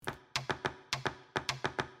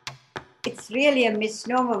it's really a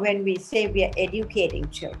misnomer when we say we are educating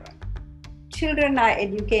children. Children are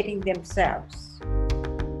educating themselves.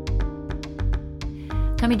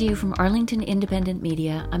 Coming to you from Arlington Independent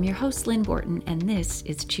Media, I'm your host, Lynn Borton, and this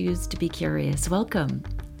is Choose to Be Curious. Welcome.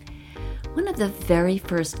 One of the very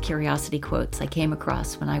first curiosity quotes I came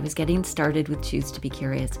across when I was getting started with Choose to Be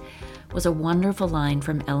Curious was a wonderful line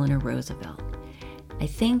from Eleanor Roosevelt. I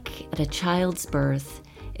think at a child's birth,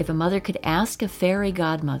 if a mother could ask a fairy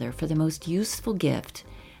godmother for the most useful gift,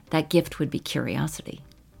 that gift would be curiosity.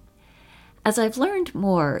 As I've learned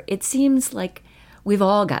more, it seems like we've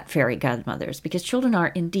all got fairy godmothers because children are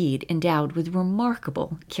indeed endowed with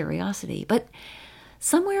remarkable curiosity. But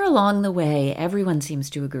somewhere along the way, everyone seems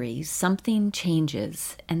to agree something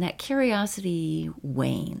changes and that curiosity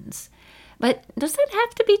wanes. But does that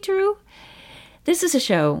have to be true? This is a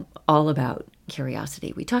show all about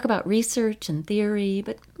curiosity. We talk about research and theory,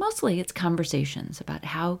 but mostly it's conversations about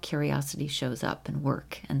how curiosity shows up in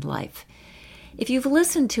work and life. If you've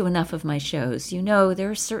listened to enough of my shows, you know there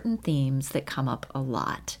are certain themes that come up a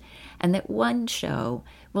lot, and that one show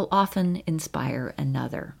will often inspire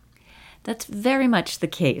another. That's very much the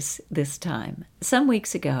case this time. Some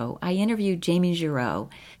weeks ago, I interviewed Jamie Giroux,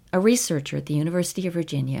 a researcher at the University of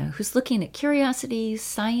Virginia who's looking at curiosity,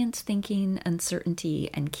 science thinking, uncertainty,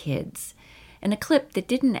 and kids. In a clip that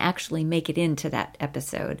didn't actually make it into that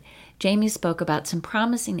episode, Jamie spoke about some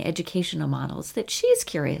promising educational models that she's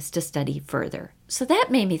curious to study further. So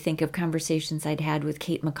that made me think of conversations I'd had with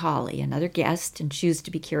Kate McCauley, another guest and Choose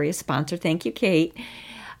to Be Curious sponsor, thank you, Kate,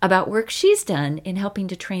 about work she's done in helping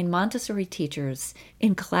to train Montessori teachers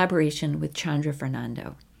in collaboration with Chandra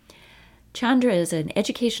Fernando. Chandra is an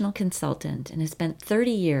educational consultant and has spent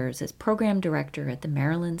 30 years as program director at the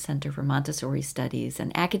Maryland Center for Montessori Studies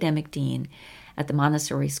and academic dean at the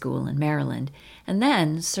Montessori School in Maryland, and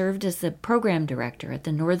then served as the program director at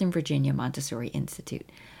the Northern Virginia Montessori Institute.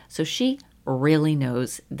 So she really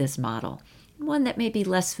knows this model, one that may be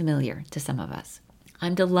less familiar to some of us.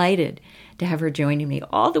 I'm delighted to have her joining me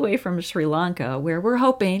all the way from Sri Lanka, where we're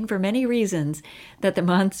hoping, for many reasons, that the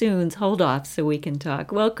monsoons hold off so we can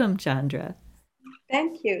talk. Welcome, Chandra.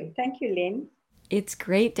 Thank you. Thank you, Lynn. It's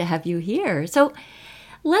great to have you here. So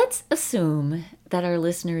let's assume that our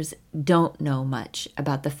listeners don't know much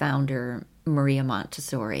about the founder, Maria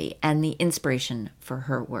Montessori, and the inspiration for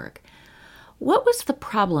her work. What was the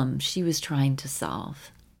problem she was trying to solve?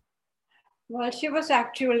 Well, she was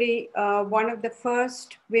actually one of the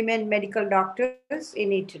first women medical doctors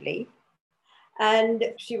in Italy. And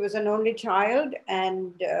she was an only child.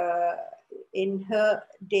 And in her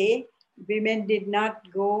day, women did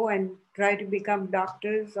not go and try to become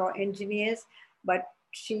doctors or engineers. But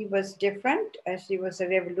she was different. She was a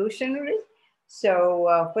revolutionary.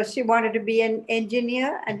 So first she wanted to be an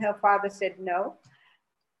engineer, and her father said no.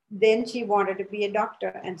 Then she wanted to be a doctor.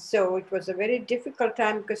 And so it was a very difficult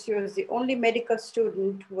time because she was the only medical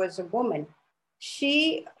student who was a woman.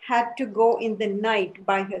 She had to go in the night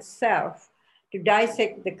by herself to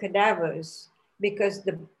dissect the cadavers because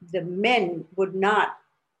the men would not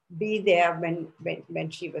be there when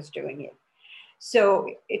she was doing it. So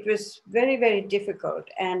it was very, very difficult.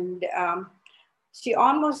 And she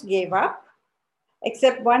almost gave up,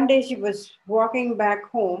 except one day she was walking back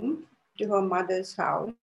home to her mother's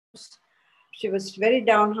house. She was very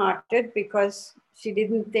downhearted because she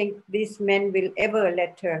didn't think these men will ever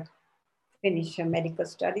let her finish her medical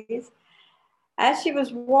studies. As she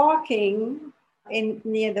was walking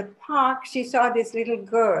near the park, she saw this little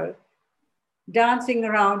girl dancing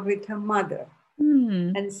around with her mother.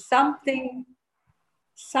 And something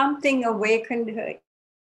awakened her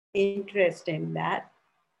interest in that.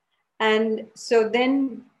 And so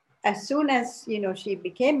then, as soon as she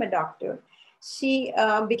became a doctor, she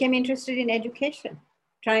became interested in education,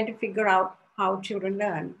 trying to figure out how children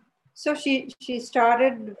learn. So she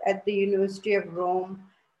started at the University of Rome.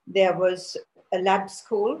 There was a lab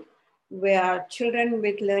school where children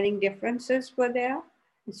with learning differences were there.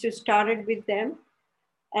 She started with them.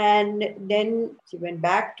 And then she went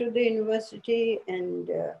back to the university and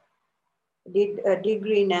did a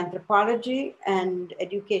degree in anthropology and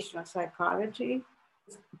educational psychology.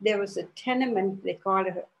 There was a tenement, they called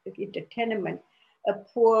it a tenement, a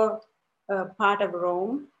poor part of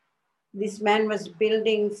Rome. This man was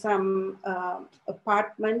building some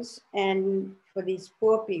apartments and for these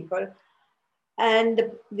poor people.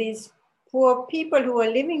 And these poor people who were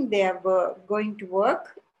living there were going to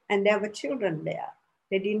work, and there were children there.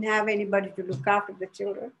 They didn't have anybody to look after the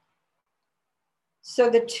children. So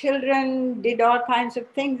the children did all kinds of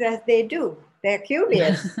things as they do. They're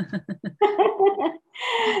curious.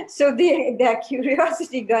 So their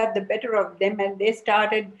curiosity got the better of them, and they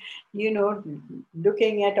started,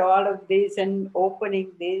 looking at all of this and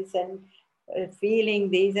opening this and feeling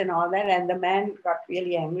this and all that. And the man got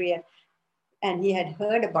really angry, and he had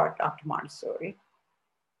heard about Dr. Montessori.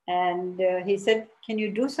 And he said, "Can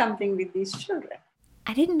you do something with these children?"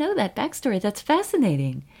 I didn't know that backstory. That's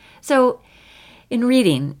fascinating. So, in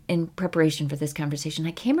reading, in preparation for this conversation,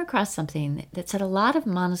 I came across something that said a lot of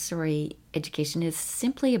Montessori education is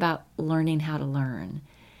simply about learning how to learn.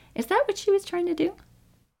 Is that what she was trying to do?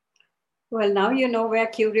 Well, now you know where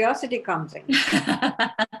curiosity comes in.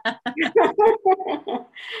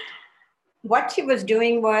 What she was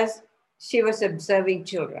doing was she was observing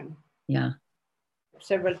children. Yeah.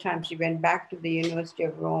 Several times she went back to the University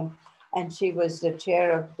of Rome, and she was the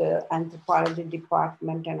chair of the anthropology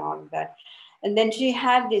department and all of that. And then she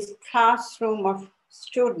had this classroom of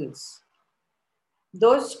students.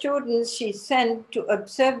 Those students she sent to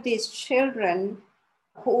observe these children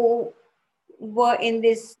who were in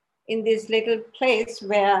this little place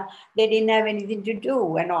where they didn't have anything to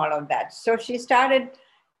do and all of that. So she started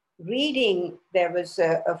reading. There was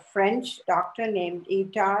a French doctor named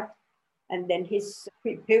Itard, and then his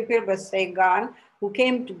pupil was Sagan, who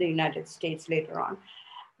came to the United States later on.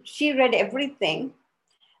 She read everything,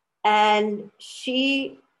 and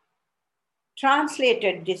she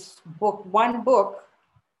translated this book, one book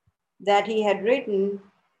that he had written,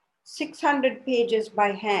 600 pages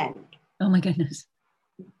by hand. Oh my goodness.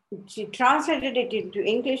 She translated it into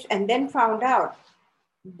English and then found out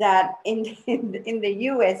that in the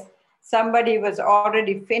US, somebody was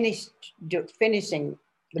already finishing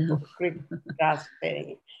the book,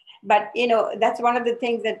 translating it. But, that's one of the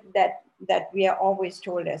things that we are always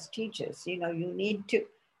told as teachers, you need to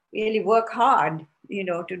really work hard,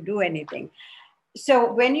 to do anything.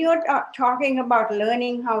 So when you're talking about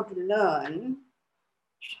learning how to learn,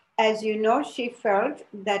 as you know, she felt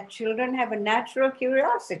that children have a natural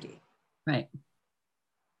curiosity. Right.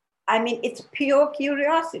 I mean, it's pure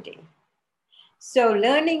curiosity. So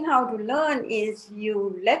learning how to learn is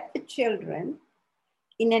you let the children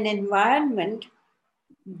in an environment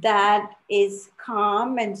that is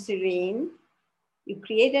calm and serene. You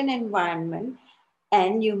create an environment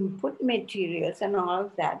and you put materials and all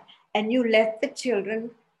of that, and you let the children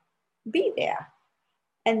be there.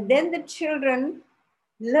 And then the children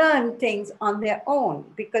learn things on their own,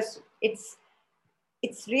 because it's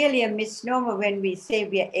really a misnomer when we say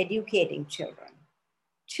we are educating children.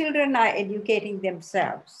 Children are educating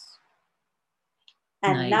themselves.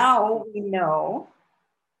 And Nice. now we know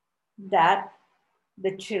that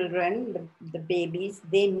the children, the babies,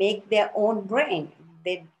 they make their own brain.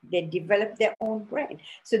 They develop their own brain.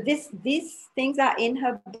 So these things are in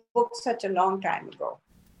her book such a long time ago.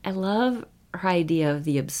 I love her idea of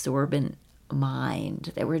the absorbent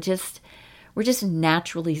mind, that we're just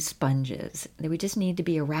naturally sponges, that we just need to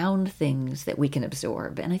be around things that we can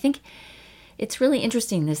absorb. And I think it's really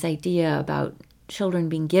interesting, this idea about children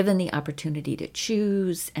being given the opportunity to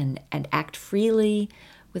choose and act freely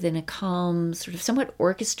within a calm, sort of somewhat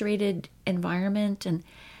orchestrated environment, and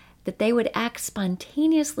that they would act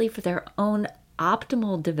spontaneously for their own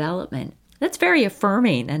optimal development. That's very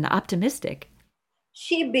affirming and optimistic.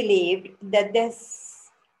 She believed that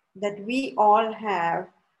we all have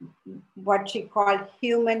what she called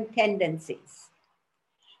human tendencies.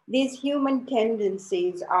 These human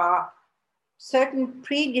tendencies are certain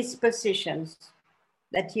predispositions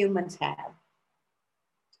that humans have.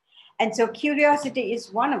 And so curiosity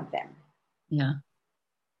is one of them. Yeah.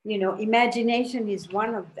 Imagination is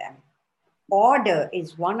one of them. Order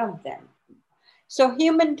is one of them. So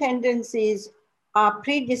human tendencies are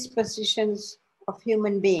predispositions of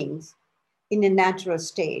human beings in a natural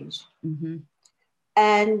stage. Mm-hmm.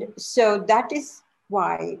 And so that is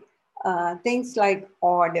why things like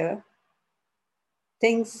order,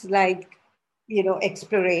 things like,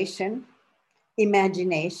 exploration,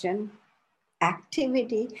 imagination,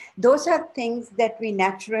 activity, those are things that we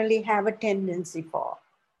naturally have a tendency for.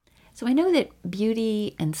 So I know that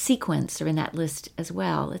beauty and sequence are in that list as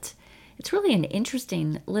well. It's really an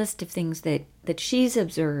interesting list of things that she's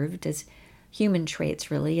observed as human traits,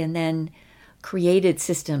 really, and then created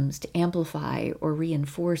systems to amplify or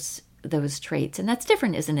reinforce those traits. And that's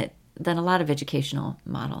different, isn't it, than a lot of educational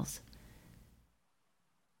models?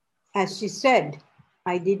 As she said,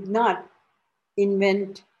 I did not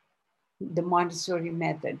invent the Montessori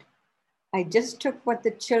method. I just took what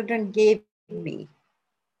the children gave me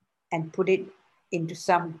and put it into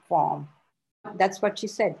some form. That's what she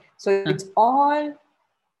said. So it's all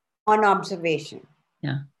on observation.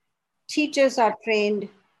 Yeah. Teachers are trained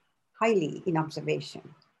highly in observation.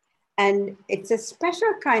 And it's a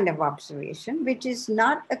special kind of observation, which is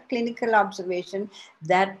not a clinical observation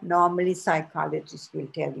that normally psychologists will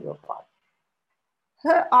tell you about.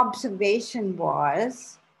 Her observation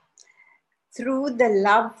was through the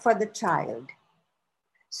love for the child.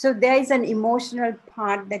 So there is an emotional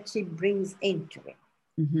part that she brings into it.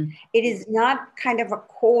 Mm-hmm. It is not kind of a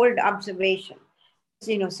cold observation.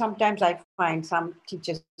 Sometimes I find some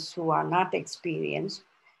teachers who are not experienced,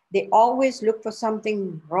 they always look for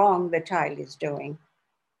something wrong the child is doing.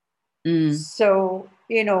 So,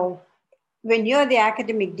 when you're the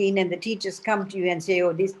academic dean and the teachers come to you and say,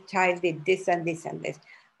 oh, this child did this and this and this,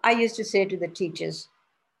 I used to say to the teachers,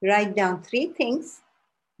 write down 3 things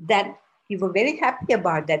that you were very happy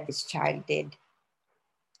about that this child did.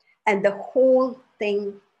 And the whole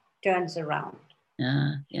thing turns around.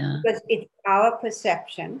 Yeah. Because it's our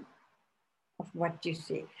perception of what you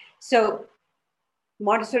see. So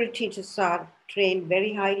Montessori teachers are trained,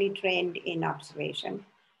 very highly trained in observation.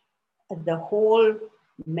 The whole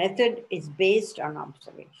method is based on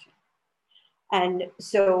observation. And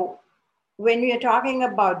so when we are talking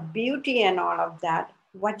about beauty and all of that,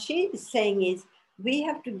 what she is saying is we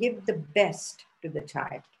have to give the best to the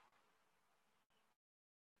child.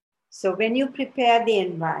 So when you prepare the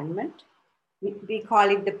environment, we call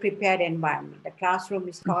it the prepared environment. The classroom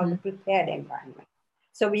is called the prepared environment.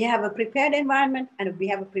 So we have a prepared environment and we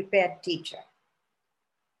have a prepared teacher.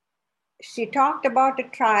 She talked about a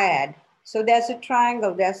triad. So there's a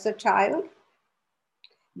triangle. There's the child,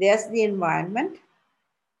 there's the environment,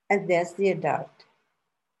 and there's the adult.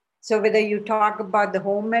 So whether you talk about the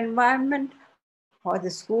home environment or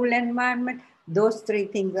the school environment, those 3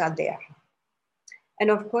 things are there.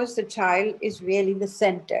 And of course, the child is really the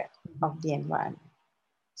center of the environment.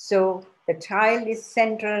 So the child is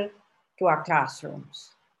central to our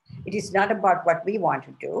classrooms. It is not about what we want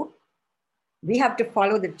to do. We have to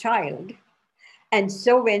follow the child. And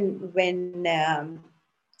so when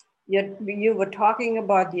you were talking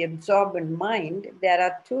about the absorbent mind, there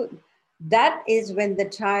are 2. That is when the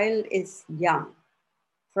child is young,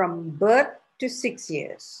 from birth to 6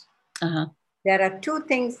 years. There are 2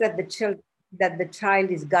 things that the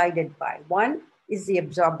child is guided by. One is the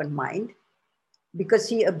absorbent mind, because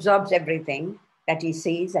he absorbs everything that he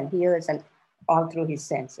sees and hears and all through his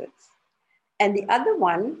senses. And the other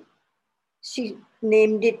one, she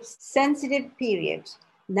named it sensitive periods.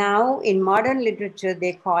 Now in modern literature,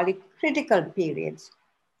 they call it critical periods.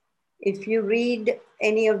 If you read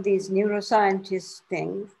any of these neuroscientist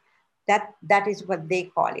things, that is what they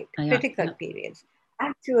call it, critical periods.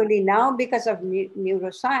 Actually now, because of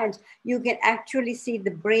neuroscience, you can actually see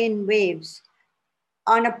the brain waves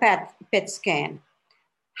on a PET scan,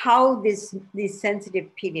 how these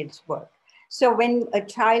sensitive periods work. So when a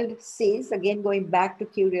child sees, again, going back to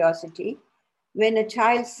curiosity, when a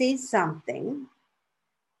child sees something,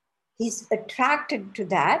 he's attracted to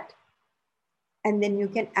that, and then you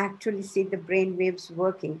can actually see the brain waves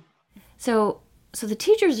working. So the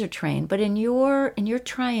teachers are trained, but in your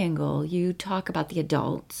triangle, you talk about the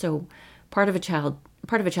adult. So part of a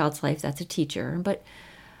child's life, that's a teacher, but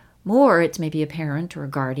more, it's maybe a parent or a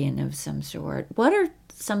guardian of some sort. What are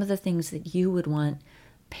some of the things that you would want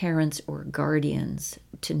parents or guardians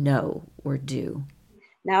to know or do?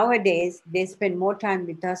 Nowadays, they spend more time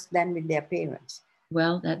with us than with their parents.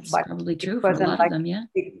 Well, that's probably true for a lot of them, yeah.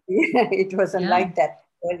 It wasn't like that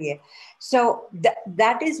earlier. So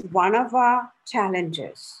that is one of our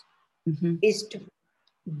challenges, is to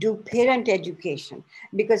do parent education,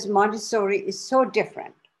 because Montessori is so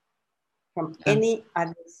different from any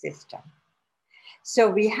other system. So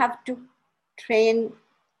we have to train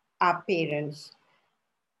our parents,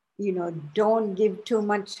 don't give too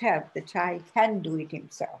much help. The child can do it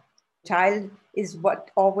himself. Child is what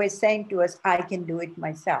always saying to us, I can do it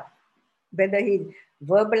myself. Whether he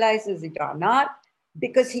verbalizes it or not,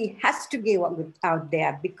 because he has to go out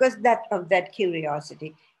there, because of that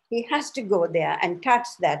curiosity, he has to go there and touch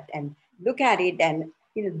that and look at it, and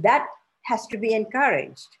that has to be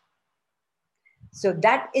encouraged. So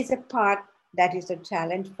that is a part that is a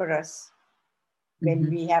challenge for us when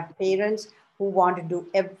we have parents who want to do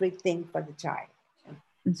everything for the child.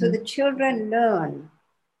 So the children learn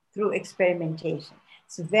through experimentation.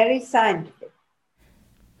 It's very scientific.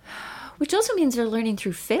 Which also means they're learning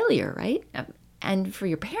through failure, right? And for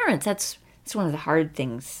your parents, it's one of the hard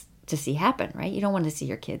things to see happen, right? You don't want to see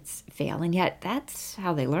your kids fail, and yet that's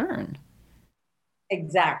how they learn.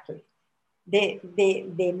 Exactly.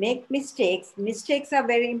 They make mistakes. Mistakes are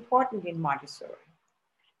very important in Montessori.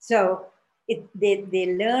 So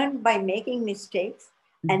they learn by making mistakes,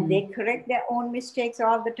 and they correct their own mistakes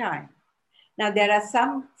all the time. Now, there are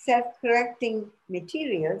some self-correcting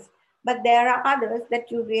materials, but there are others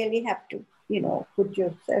that you really have to, put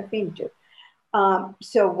yourself into.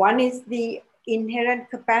 So one is the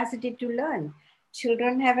inherent capacity to learn.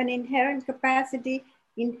 Children have an inherent capacity,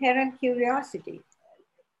 inherent curiosity.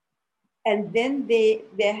 And then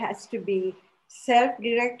there has to be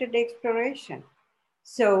self-directed exploration.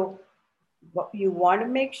 So you want to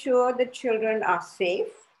make sure the children are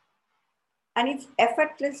safe, and it's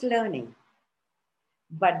effortless learning.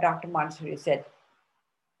 But Dr. Montessori said,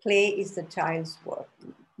 play is the child's work.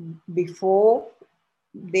 Before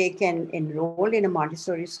they can enroll in a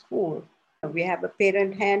Montessori school, we have a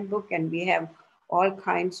parent handbook and we have all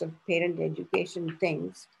kinds of parent education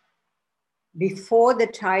things. Before the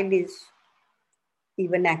child is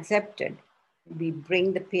even accepted, we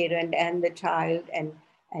bring the parent and the child and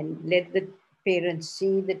let the parents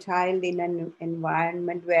see the child in an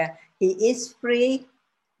environment where he is free.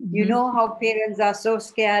 Mm-hmm. You know how parents are so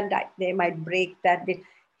scared that they might break that.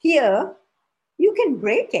 Here, you can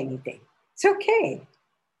break anything. It's okay,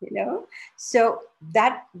 So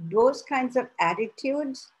those kinds of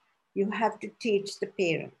attitudes, you have to teach the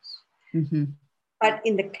parents. Mm-hmm. But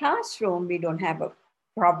in the classroom, we don't have a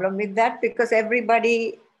problem with that because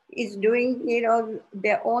everybody is doing,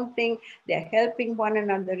 their own thing. They're helping one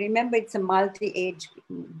another. Remember, it's a multi-age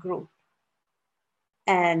group.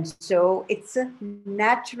 And so it's a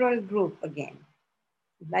natural group again,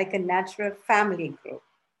 like a natural family group.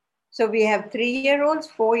 So we have 3-year-olds,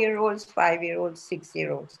 4-year-olds, 5-year-olds,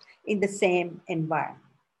 6-year-olds in the same environment.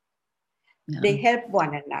 Yeah. They help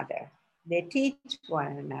one another. They teach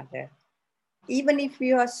one another. Even if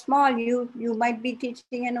you are small, you might be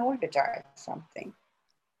teaching an older child something.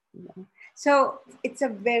 So it's a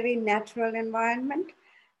very natural environment,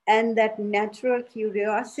 and that natural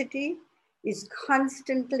curiosity is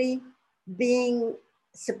constantly being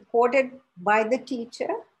supported by the teacher.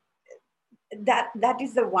 That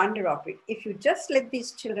is the wonder of it. If you just let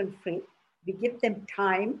these children free, we give them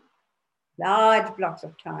time, large blocks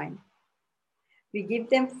of time. We give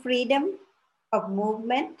them freedom of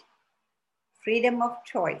movement, freedom of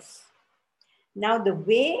choice. Now, the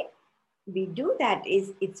way we do that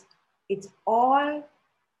is it's all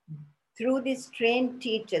through this trained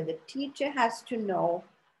teacher. The teacher has to know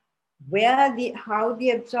how the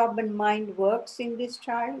absorbent mind works in this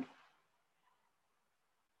child.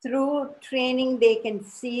 Through training, they can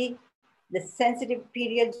see the sensitive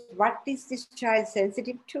periods. What is this child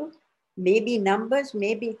sensitive to? Maybe numbers,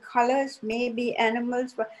 maybe colors, maybe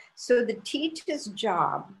animals. So the teacher's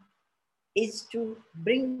job is to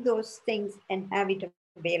bring those things and have it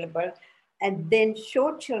available and then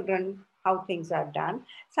show children how things are done.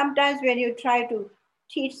 Sometimes when you try to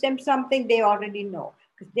teach them something, they already know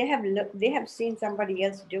because they have seen somebody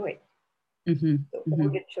else do it. Mm-hmm. The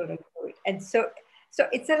older children do it. And so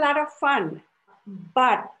it's a lot of fun,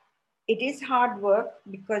 but it is hard work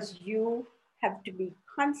because you have to be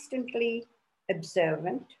constantly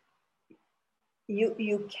observant.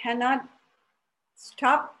 You cannot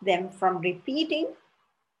stop them from repeating.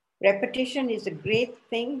 Repetition is a great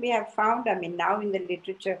thing we have found. I mean, now in the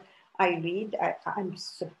literature I read, I'm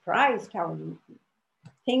surprised how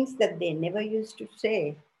things that they never used to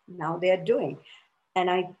say, now they're doing. And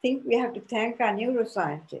I think we have to thank our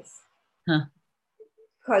neuroscientists. Huh.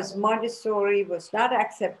 Because Montessori was not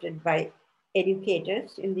accepted by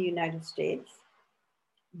educators in the United States.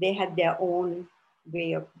 They had their own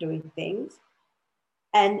way of doing things.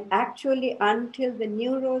 And actually, until the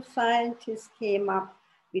neuroscientists came up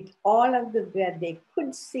with all of where they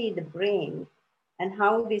could see the brain and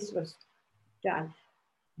how this was done,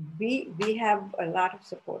 we have a lot of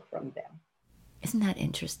support from them. Isn't that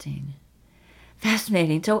interesting?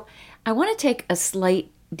 Fascinating. So I want to take a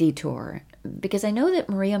slight detour because I know that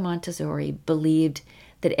Maria Montessori believed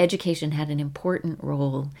that education had an important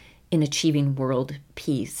role in achieving world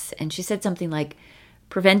peace. And she said something like,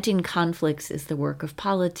 preventing conflicts is the work of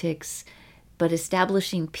politics, but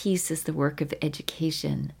establishing peace is the work of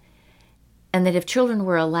education. And that if children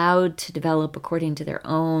were allowed to develop according to their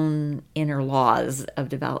own inner laws of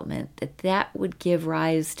development, that would give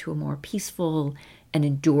rise to a more peaceful and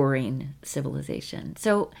enduring civilization.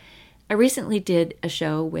 So I recently did a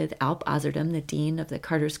show with Alp Ozerdom, the Dean of the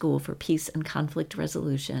Carter School for Peace and Conflict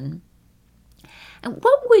Resolution. And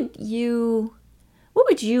what would you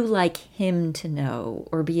like him to know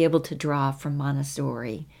or be able to draw from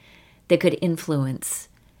Montessori that could influence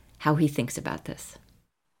how he thinks about this?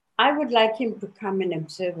 I would like him to come and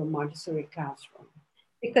observe a Montessori classroom.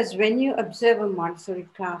 Because when you observe a Montessori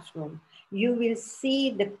classroom, you will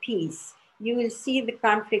see the peace. You will see the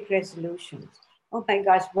conflict resolutions. Oh my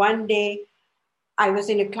gosh, one day I was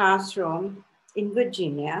in a classroom in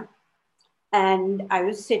Virginia, and I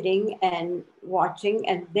was sitting and watching,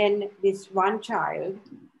 and then this one child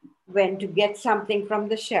went to get something from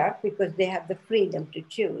the shelf because they have the freedom to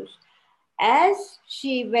choose. As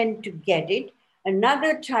she went to get it,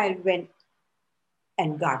 another child went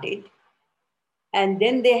and got it. And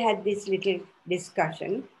then they had this little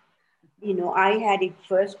discussion. You know, I had it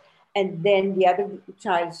first. And then the other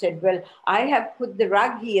child said, well, I have put the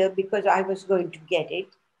rug here because I was going to get it.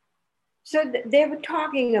 So they were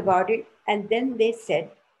talking about it. And then they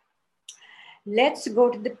said, let's go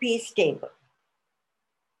to the peace table.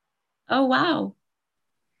 Oh, wow.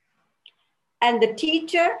 And the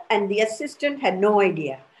teacher and the assistant had no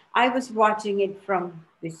idea. I was watching it from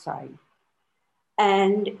this side.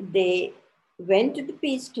 And they went to the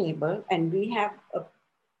peace table, and we have a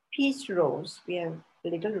peace rose. We have a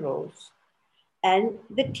little rose. And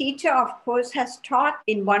the teacher, of course, has taught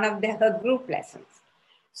in one of her group lessons.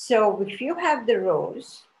 So if you have the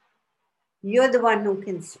rose, you're the one who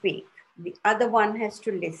can speak. The other one has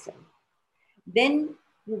to listen. Then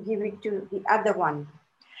you give it to the other one.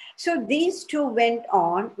 So these two went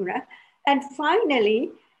on, and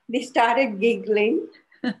finally they started giggling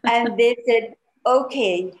and they said,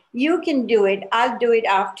 okay, you can do it. I'll do it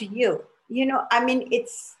after you. You know, I mean,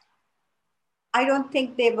 I don't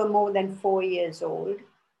think they were more than 4 years old.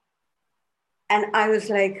 And I was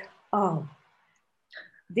like, oh,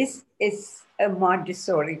 this is a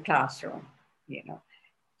Montessori classroom, you know.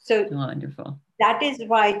 So wonderful. That is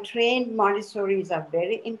why trained Montessoris are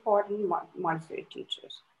very important Montessori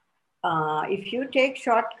teachers. If you take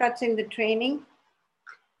shortcuts in the training,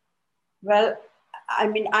 well, I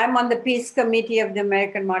mean, I'm on the peace committee of the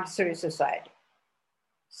American Montessori Society.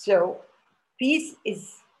 So peace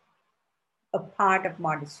is a part of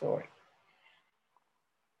Montessori.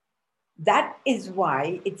 That is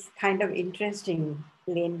why it's kind of interesting,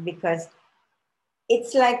 Lynn, because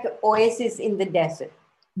it's like oasis in the desert.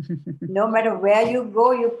 No matter where you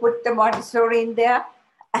go, you put the Montessori in there,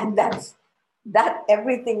 and that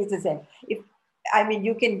everything is the same.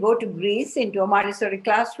 You can go to Greece into a Montessori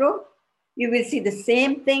classroom, you will see the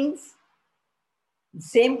same things,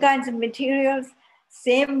 same kinds of materials,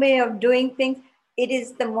 same way of doing things. It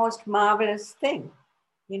is the most marvelous thing,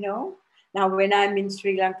 you know. Now, when I'm in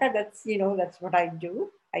Sri Lanka, that's what I do.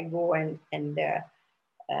 I go and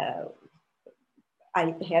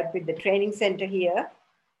I help with the training center here.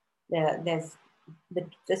 There's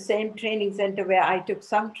the same training center where I took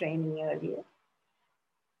some training earlier.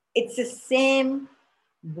 It's the same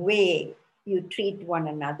way you treat one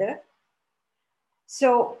another.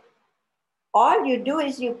 So all you do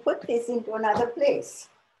is you put this into another place.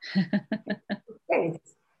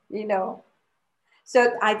 You know.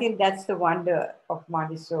 So I think that's the wonder of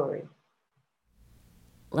Montessori.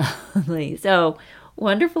 Lovely. So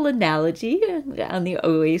wonderful analogy on the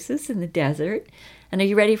oasis in the desert. And are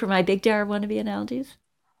you ready for my big jar wannabe analogies?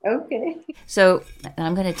 Okay. So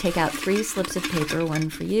I'm going to take out 3 slips of paper, one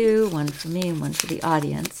for you, one for me, and one for the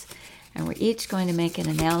audience. And we're each going to make an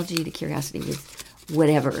analogy to curiosity with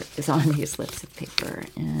whatever is on these slips of paper.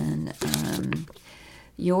 And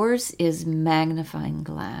yours is magnifying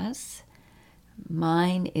glass.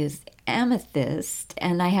 Mine is amethyst.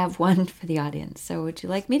 And I have one for the audience. So would you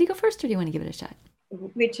like me to go first, or do you want to give it a shot?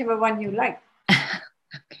 Whichever one you like.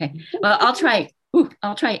 Okay. Well, I'll try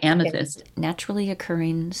amethyst. Okay. Naturally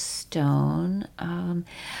occurring stone.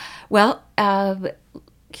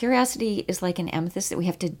 Curiosity is like an amethyst that we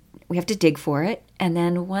have to dig for it, and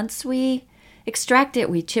then once we extract it,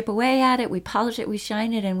 we chip away at it, we polish it, we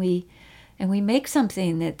shine it, and we make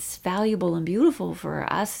something that's valuable and beautiful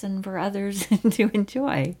for us and for others to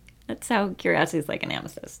enjoy. That's how curiosity is like an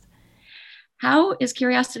amethyst. How is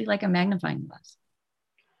curiosity like a magnifying glass?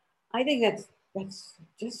 I think that's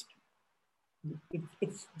just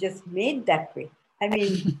it's just made that way. I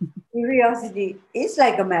mean, curiosity is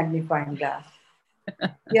like a magnifying glass.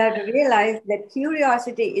 You have to realize that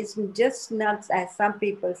curiosity isn't just not, as some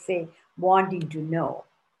people say, wanting to know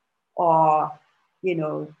or,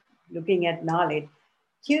 looking at knowledge.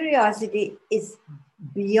 Curiosity is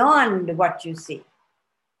beyond what you see.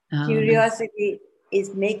 Curiosity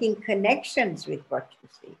is making connections with what you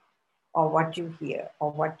see or what you hear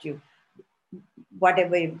or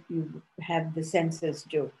whatever you have the senses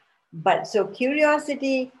do. But so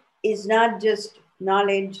curiosity is not just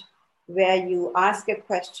knowledge where you ask a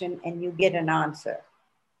question and you get an answer.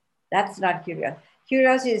 That's not curiosity.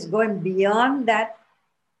 Curiosity is going beyond that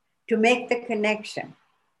to make the connection.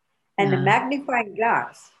 And the magnifying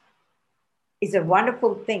glass is a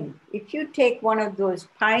wonderful thing. If you take one of those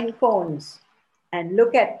pine cones and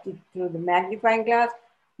look at it through the magnifying glass,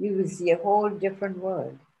 you will see a whole different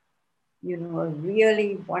world. a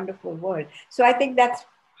really wonderful world. So I think that's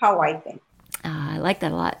how I think. I like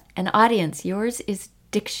that a lot. An audience, yours is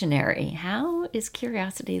dictionary. How is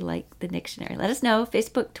curiosity like the dictionary? Let us know.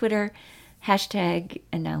 Facebook, Twitter,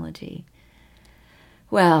 #analogy.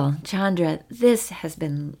 Well, Chandra, this has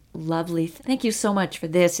been lovely. Thank you so much for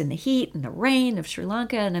this in the heat and the rain of Sri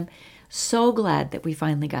Lanka. And I'm so glad that we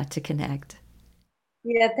finally got to connect.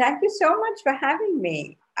 Yeah, thank you so much for having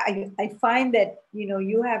me. I find that,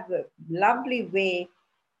 you have a lovely way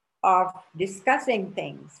of discussing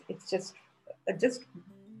things. It's just,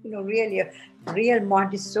 really a real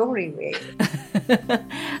Montessori way.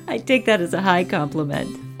 I take that as a high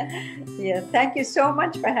compliment. Yeah, thank you so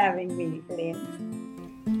much for having me, Lynn.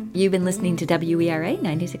 You've been listening to WERA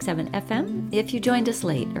 96.7 FM. If you joined us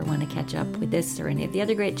late or want to catch up with this or any of the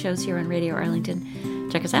other great shows here on Radio Arlington,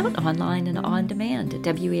 check us out online and on demand at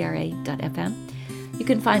WERA.FM. You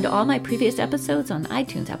can find all my previous episodes on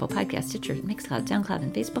iTunes, Apple Podcasts, Stitcher, Mixcloud, SoundCloud,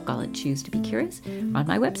 and Facebook, all at Choose to Be Curious, or on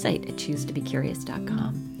my website at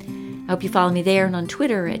choosetobecurious.com. I hope you follow me there and on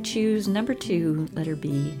Twitter at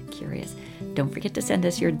choose2BCurious. Don't forget to send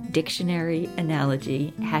us your dictionary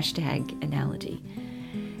analogy, #analogy.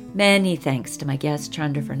 Many thanks to my guest,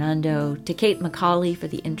 Chandra Fernando, to Kate McCauley for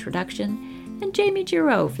the introduction, and Jamie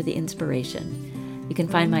Giroux for the inspiration. You can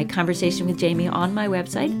find my conversation with Jamie on my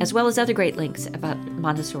website, as well as other great links about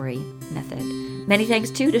Montessori method. Many thanks,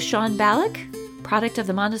 too, to Sean Ballack, product of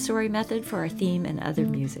the Montessori method, for our theme and other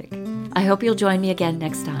music. I hope you'll join me again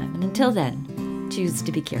next time, and until then, choose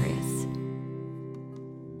to be curious.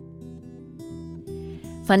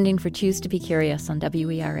 Funding for Choose to Be Curious on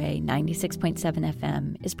WERA 96.7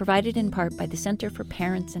 FM is provided in part by the Center for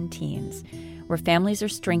Parents and Teens, where families are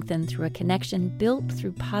strengthened through a connection built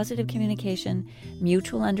through positive communication,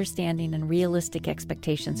 mutual understanding, and realistic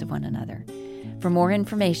expectations of one another. For more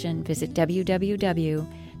information, visit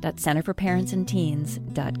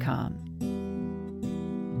www.centerforparentsandteens.com.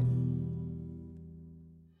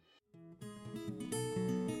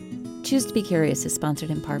 Choose to Be Curious is sponsored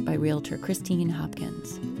in part by Realtor Christine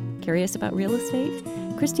Hopkins. Curious about real estate?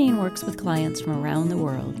 Christine works with clients from around the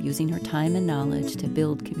world using her time and knowledge to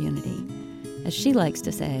build community. As she likes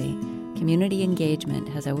to say, community engagement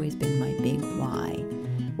has always been my big why.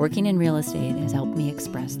 Working in real estate has helped me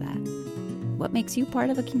express that. What makes you part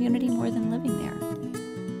of a community more than living there?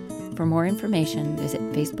 For more information, visit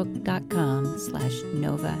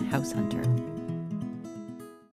facebook.com/Nova House Hunter.